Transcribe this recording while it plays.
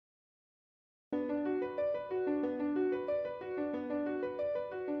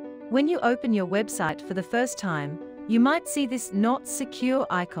When you open your website for the first time, you might see this "Not Secure"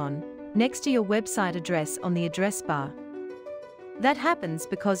 icon next to your website address on the address bar. That happens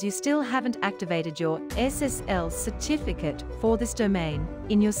because you still haven't activated your SSL certificate for this domain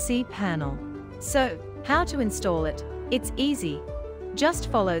in your cPanel. So, how to install it? It's easy. Just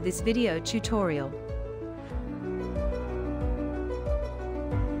follow this video tutorial.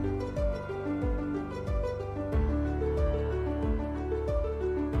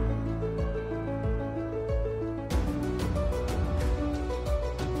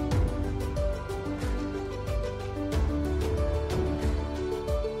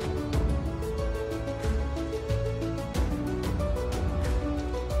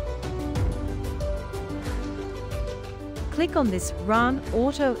 Click on this Run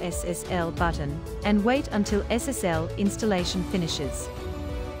Auto SSL button and wait until SSL installation finishes.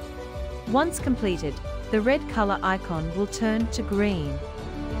 Once completed, the red color icon will turn to green.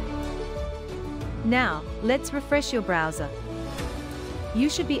 Now, let's refresh your browser.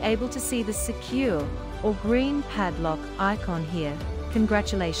 You should be able to see the secure or green padlock icon here.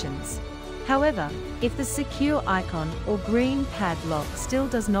 Congratulations. However, if the secure icon or green padlock still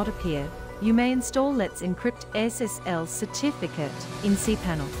does not appear, you may install Let's Encrypt SSL Certificate in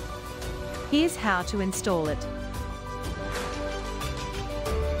cPanel. Here's how to install it.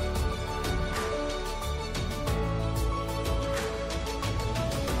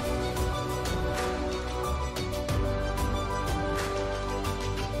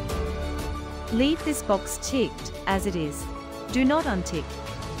 Leave this box ticked as it is. Do not untick.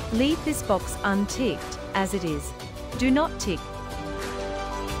 Leave this box unticked as it is. Do not tick.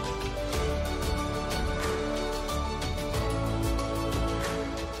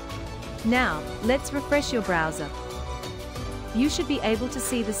 Now, let's refresh your browser. You should be able to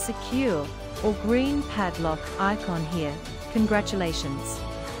see the secure or green padlock icon here. Congratulations.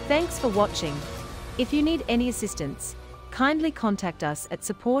 Thanks for watching. If you need any assistance, kindly contact us at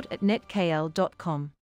support@netkl.com.